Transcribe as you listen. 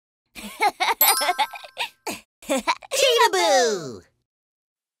Cheetahboo!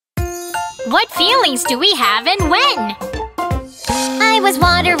 What feelings do we have and when? I was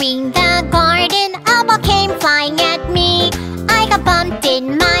watering the garden, a ball came flying at me. I got bumped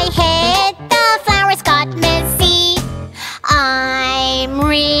in my head, the flowers got messy. I'm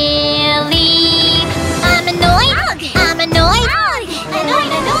annoyed. I'm annoyed.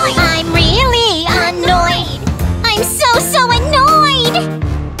 I'm really annoyed. I'm so annoyed.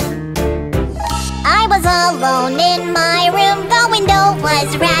 I was alone in my room, the window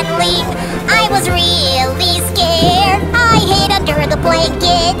was rattling. I was really scared. I hid under the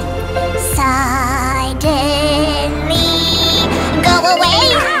blanket. Suddenly, go away,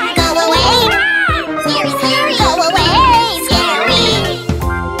 go away. Scary, scary. Go away, scary.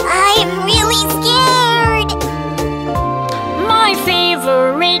 I'm really scared. My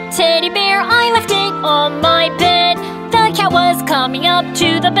favorite teddy bear, I left it on my bed. The cat was coming up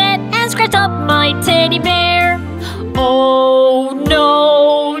to the bed and scratched up my teddy bear. Oh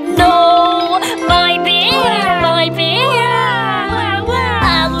no, no, my bear, my bear.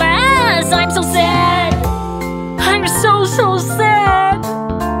 Alas, I'm so sad. I'm so sad.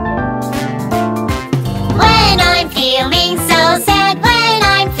 When I'm feeling so sad, when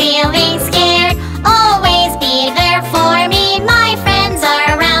I'm feeling scared, always be there for me. My friends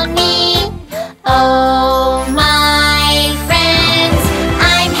are around me. Oh, my friends.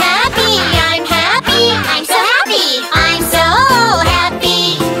 I'm happy, I'm happy, I'm so happy, I'm so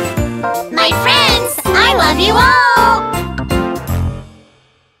happy. My friends, I love you all.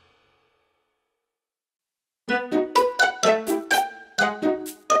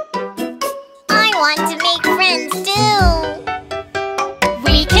 I want to make friends too.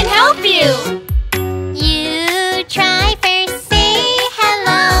 We can help you. You try first, say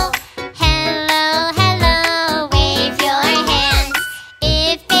hello. Hello, hello, wave your hands.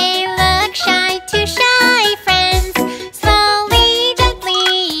 If they look shy, too shy friends, slowly,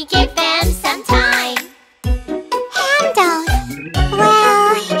 gently give them some time. Handle,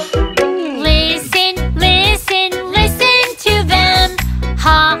 well, Listen, listen, listen to them.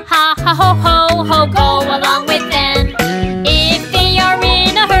 Ha ha ha ho ho ho, go along with them. If they are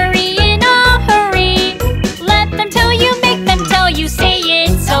in a hurry, let them tell you, make them tell you, say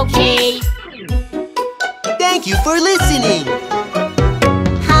it's okay. Thank you for listening!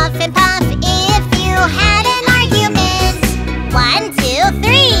 huff and puff if you had an argument. 1, 2,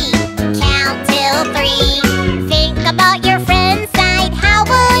 3. Count till 3. Think about your friend's side. How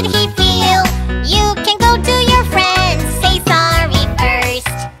would he feel? You can go to your friends. Say sorry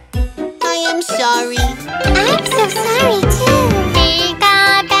first. I am sorry. I'm so sorry too. Think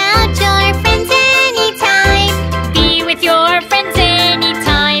about your friends anytime. Be with your friends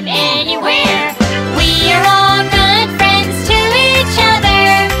anytime, anywhere. We are all good friends to each other.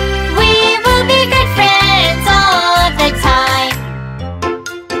 We will be good friends all the time.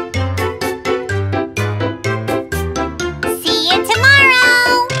 See you tomorrow.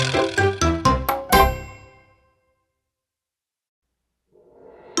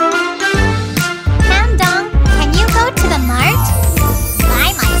 Hamdong, can you go to the mart? By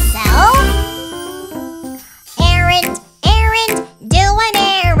myself? Errand, do an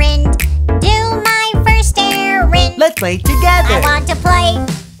errand. Do my first errand. Let's play together! I want to play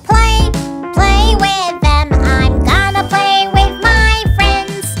with them. I'm gonna play with my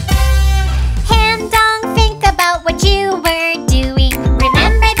friends. Hamdong, think about what you were doing.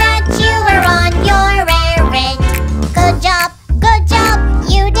 Remember that you were on your errand. Good job,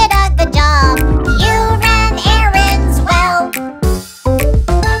 you did a good job. You ran errands well.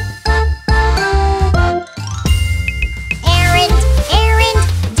 Errand,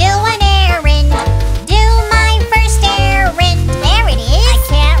 do an errand. Do my first errand. There it is. I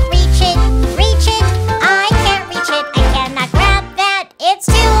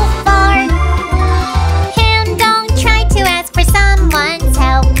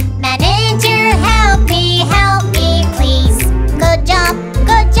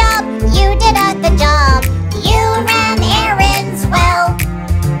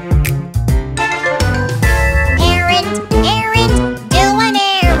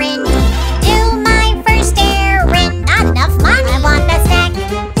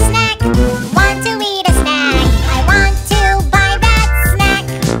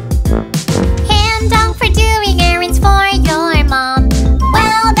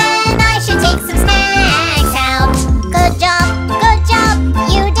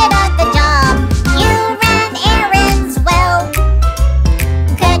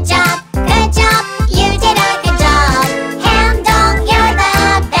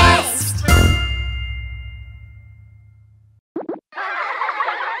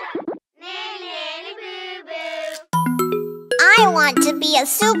want to be a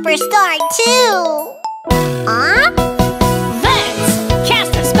superstar too. Huh? Let's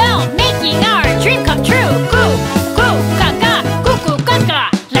cast a spell, making our dream come true. Kkakka, Kkakka,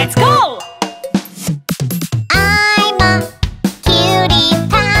 let's go! I'm a cutie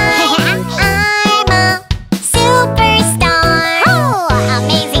pie. I'm a superstar. Oh,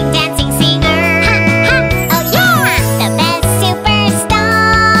 amazing dancing singer. Oh yeah, the best superstar.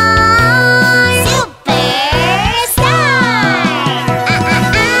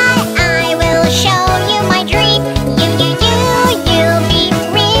 I will show you my dream. You'll be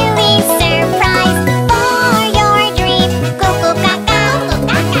really surprised for your dream. Kkakka,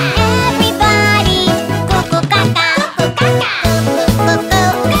 everybody. Kkakka,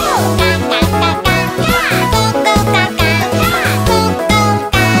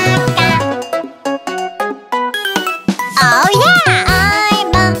 oh yeah,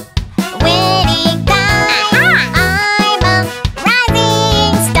 I'm a witty guy. I'm a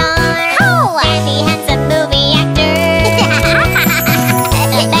rising star. Handy, handsome movie actor.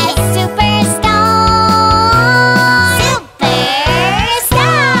 The best superstar.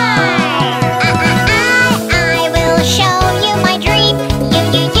 I will show you my dream.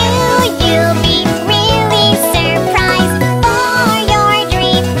 You'll be really surprised for your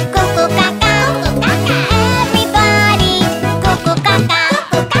dream. Kkakka, everybody. Kkakka,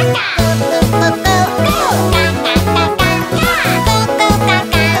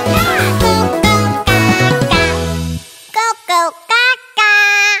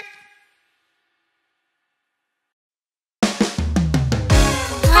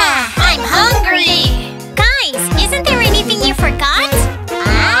 I'm hungry. Guys, isn't there anything you forgot?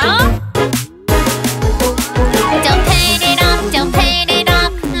 Don't put it off, don't put it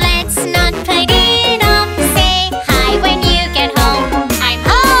off. Let's not put it off. Say hi when you get home. I'm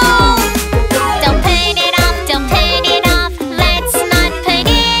home. Don't put it off, don't put it off. Let's not put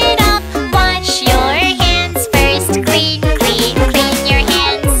it off. Wash your hands first. Clean your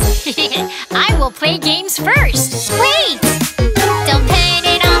hands. I will play games first. Wait! Don't put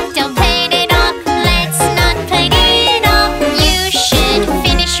it off, don't put it off. Let's not put it off. You should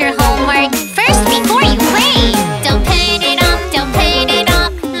finish your homework first before you play. Don't put it off, don't put it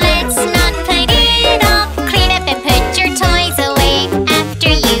off. Let's not put it off. Clean up and put your toys away after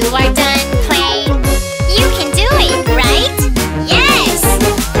you are done playing. You can do it, right? Yes!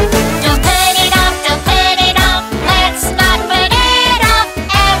 Don't put it off, don't put it off. Let's not put it off.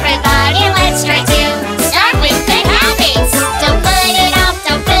 Everybody, let's try to start with good habits. Don't put it off,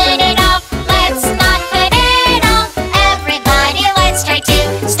 don't put it off. Let's not put it off. Everybody, let's try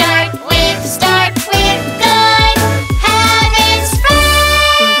to start with good habits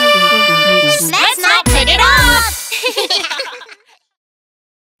first. Let's not put it off.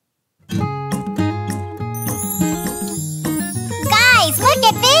 Guys, look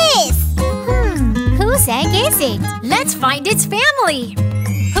at this. Whose egg is it? Let's find its family.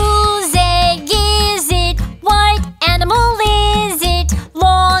 Whose egg is it? What animal is it?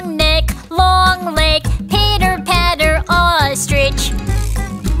 Long neck, long leg, pitter patter ostrich.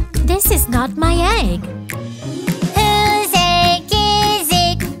 This is not my egg. Whose egg is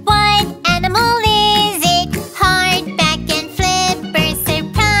it? What animal is it? Hard back and flipper,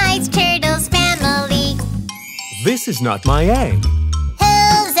 surprise turtle's family. This is not my egg.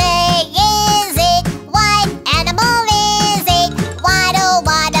 Whose egg is it? What animal is it? Waddle,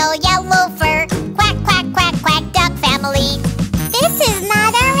 waddle, yellow fur, quack, quack, quack, quack, duck family. This is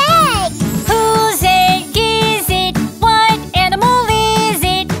not our egg. Whose egg is it? What animal is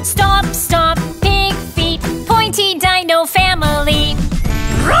it? Stop, stop, pig feet, pointy dino family.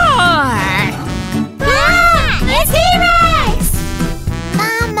 Roar! Ah, it's T-Rex!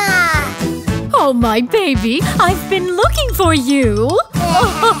 Mama! Oh, my baby, I've been looking for you.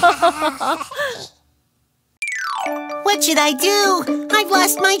 What should I do? I've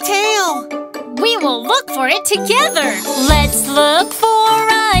lost my tail. We will look for it together. Let's look for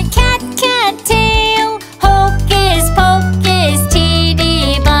a cat tail. Hocus pocus,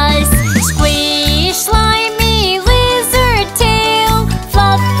 teeny buzz. Squish, slimy lizard tail.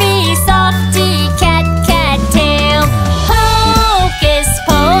 Fluffy, softy cat tail. Hocus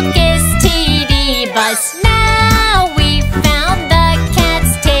pocus, teeny buzz. Now we found the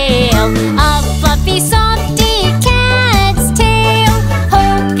cat's tail. A fluffy, softy cat's tail.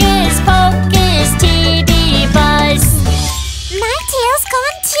 Hocus pocus, teeny buzz. My tail's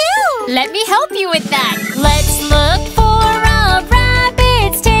gone too! Let me help you with that. Let's look for a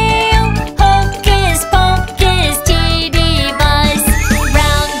rabbit's tail. Hocus pocus, teeny buzz.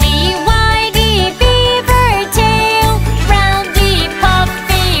 Roundy, windy beaver tail. Roundy,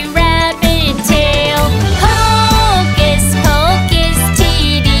 puffy rabbit tail. Hocus pocus.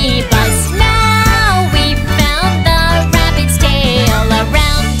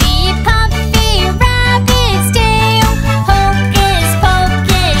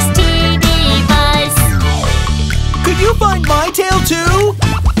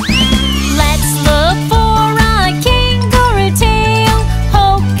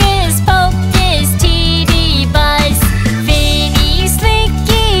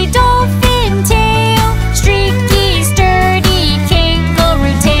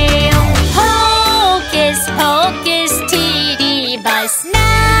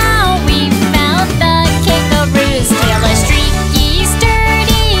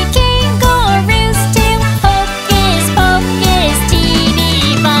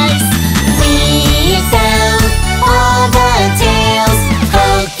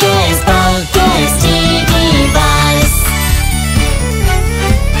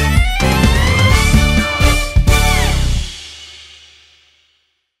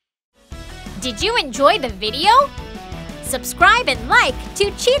 Did you enjoy the video? Subscribe and like to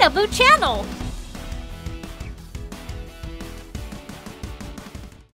Cheetahboo Channel.